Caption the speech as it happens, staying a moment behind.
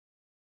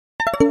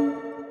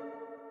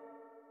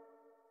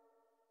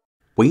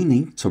we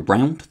need to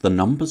round the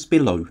numbers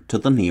below to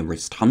the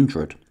nearest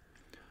hundred.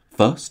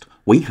 First,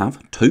 we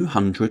have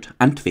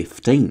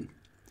 215.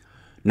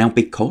 Now,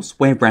 because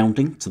we're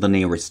rounding to the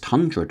nearest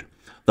hundred,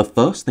 the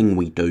first thing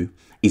we do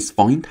is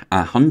find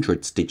our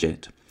hundreds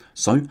digit.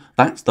 So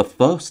that's the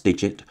first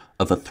digit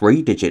of a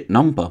 3-digit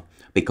number,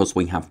 because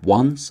we have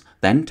ones,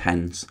 then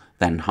tens,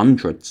 then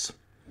hundreds.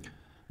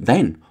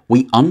 Then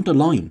we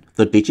underline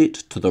the digit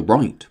to the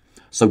right.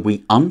 So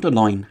we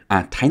underline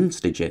our tens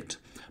digit,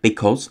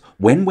 because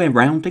when we're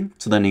rounding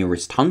to the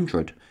nearest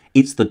hundred,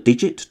 it's the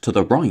digit to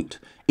the right,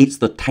 it's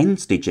the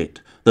tens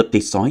digit that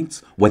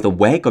decides whether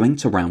we're going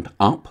to round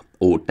up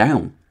or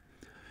down.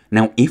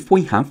 Now, if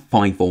we have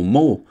 5 or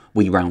more,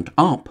 we round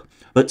up,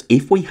 but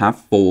if we have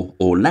 4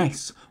 or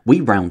less, we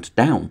round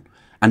down,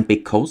 and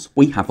because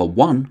we have a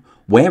 1,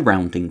 we're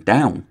rounding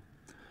down.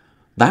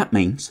 That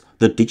means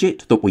the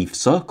digit that we've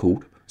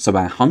circled, so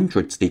our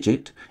hundreds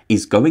digit,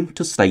 is going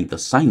to stay the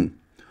same.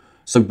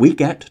 So we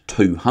get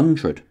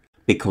 200,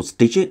 because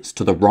digits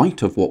to the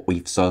right of what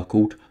we've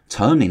circled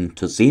turn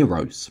into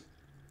zeros.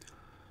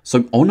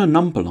 So on a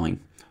number line,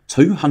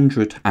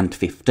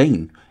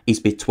 215 is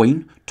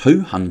between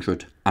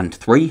 200 and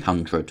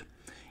 300.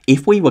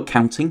 If we were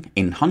counting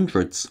in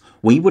hundreds,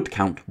 we would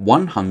count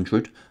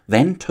 100,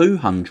 then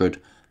 200,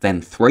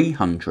 then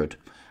 300,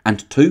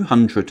 and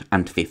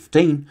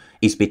 215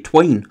 is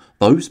between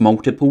those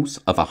multiples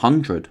of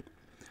 100.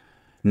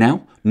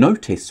 Now,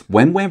 notice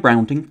when we're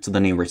rounding to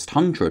the nearest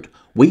hundred,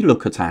 we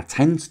look at our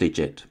tens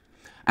digit,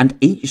 and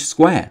each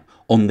square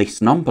on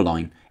this number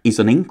line is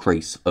an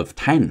increase of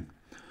 10.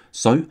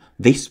 So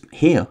this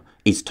here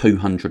is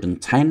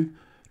 210,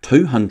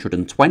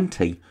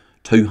 220,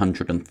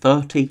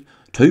 230,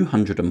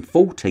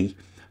 240,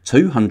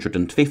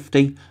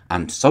 250,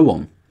 and so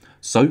on.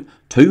 So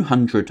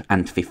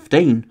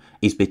 215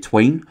 is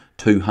between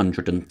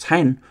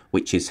 210,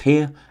 which is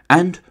here,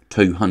 and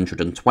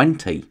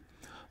 220.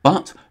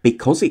 But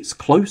because it's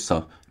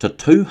closer to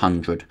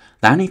 200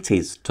 than it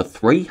is to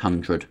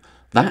 300,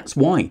 that's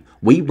why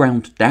we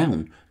round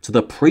down to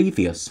the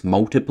previous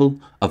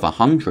multiple of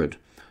 100.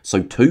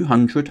 So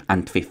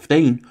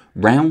 215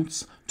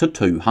 rounds to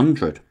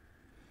 200.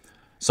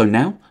 So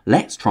now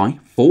let's try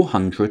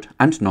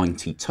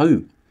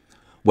 492.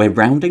 We're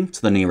rounding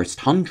to the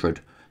nearest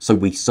hundred, so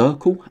we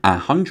circle our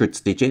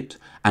hundreds digit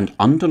and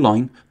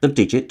underline the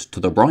digit to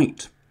the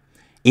right.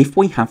 If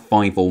we have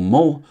 5 or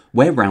more,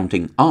 we're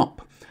rounding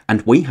up,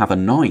 and we have a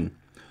 9.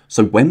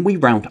 So when we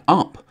round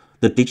up,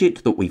 the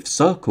digit that we've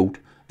circled,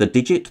 the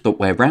digit that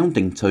we're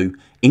rounding to,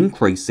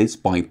 increases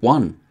by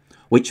 1,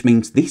 which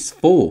means this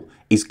 4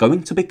 is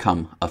going to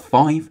become a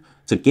 5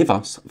 to give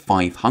us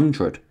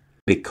 500,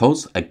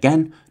 because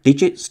again,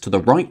 digits to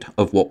the right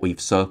of what we've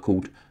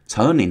circled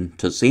turn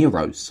into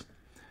zeros.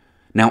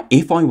 Now,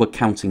 if I were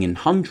counting in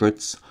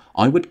hundreds,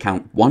 I would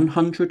count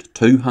 100,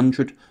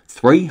 200,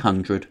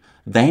 300,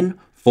 then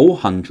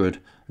 400,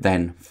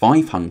 then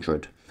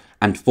 500.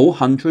 And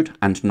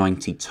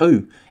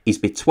 492 is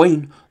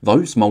between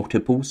those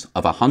multiples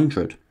of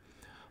 100.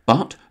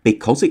 But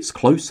because it's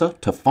closer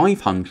to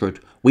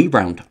 500, we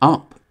round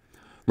up.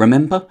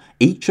 Remember,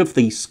 each of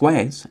these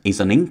squares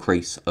is an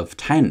increase of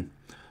 10.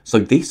 So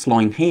this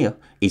line here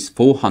is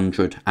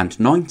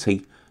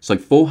 490, so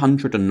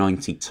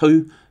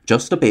 492,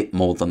 just a bit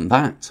more than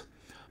that.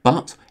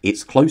 But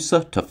it's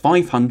closer to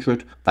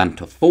 500 than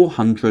to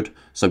 400,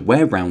 so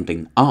we're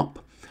rounding up.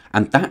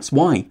 And that's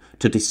why,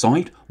 to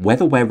decide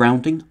whether we're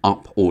rounding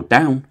up or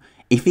down,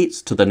 if it's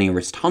to the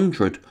nearest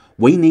hundred,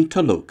 we need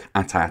to look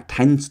at our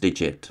tens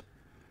digit.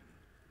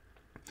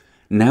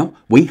 Now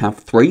we have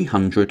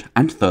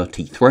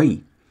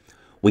 333.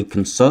 We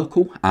can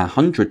circle our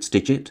hundreds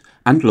digit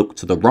and look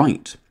to the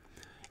right.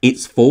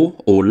 It's 4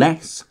 or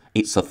less,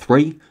 it's a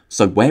 3,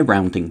 so we're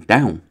rounding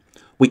down,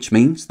 which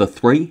means the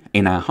 3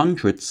 in our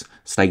hundreds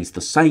stays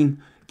the same,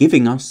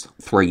 giving us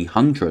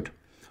 300.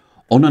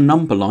 On a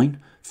number line,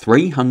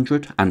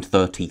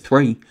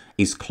 333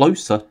 is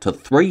closer to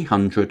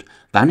 300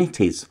 than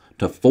it is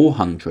to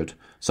 400,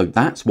 so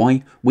that's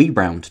why we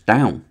round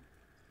down.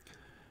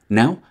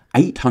 Now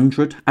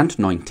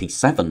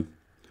 897.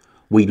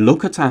 We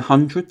look at our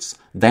hundreds,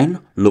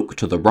 then look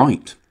to the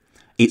right.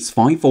 It's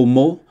 5 or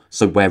more,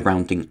 so we're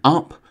rounding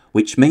up,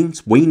 which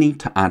means we need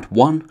to add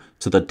 1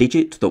 to the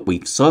digit that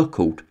we've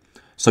circled.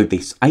 So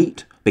this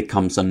 8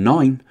 becomes a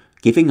 9,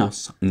 giving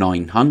us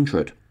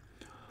 900.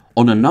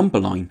 On a number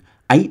line,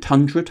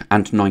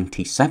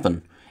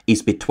 897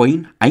 is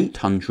between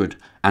 800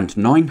 and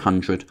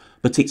 900,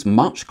 but it's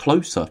much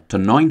closer to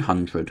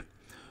 900.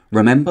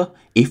 Remember,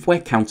 if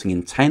we're counting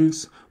in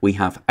tens, we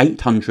have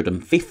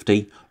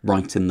 850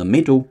 right in the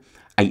middle,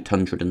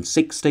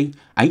 860,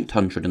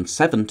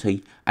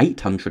 870,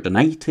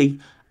 880,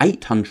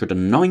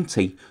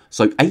 890,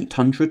 so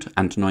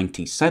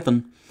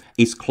 897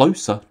 is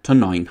closer to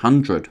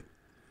 900.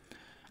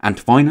 And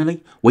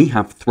finally, we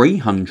have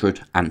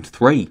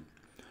 303.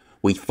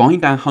 We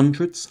find our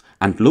hundreds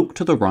and look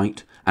to the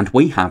right, and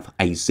we have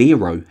a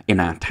 0 in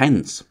our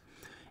tens.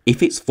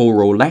 If it's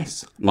 4 or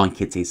less, like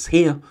it is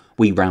here,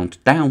 we round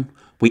down,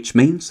 which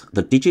means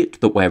the digit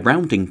that we're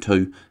rounding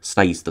to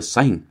stays the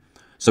same.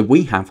 So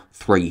we have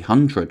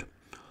 300.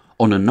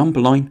 On a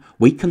number line,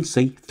 we can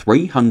see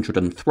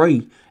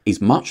 303 is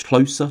much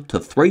closer to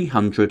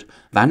 300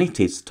 than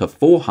it is to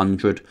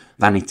 400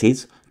 than it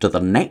is to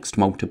the next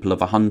multiple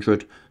of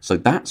 100, so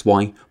that's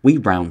why we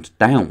round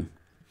down.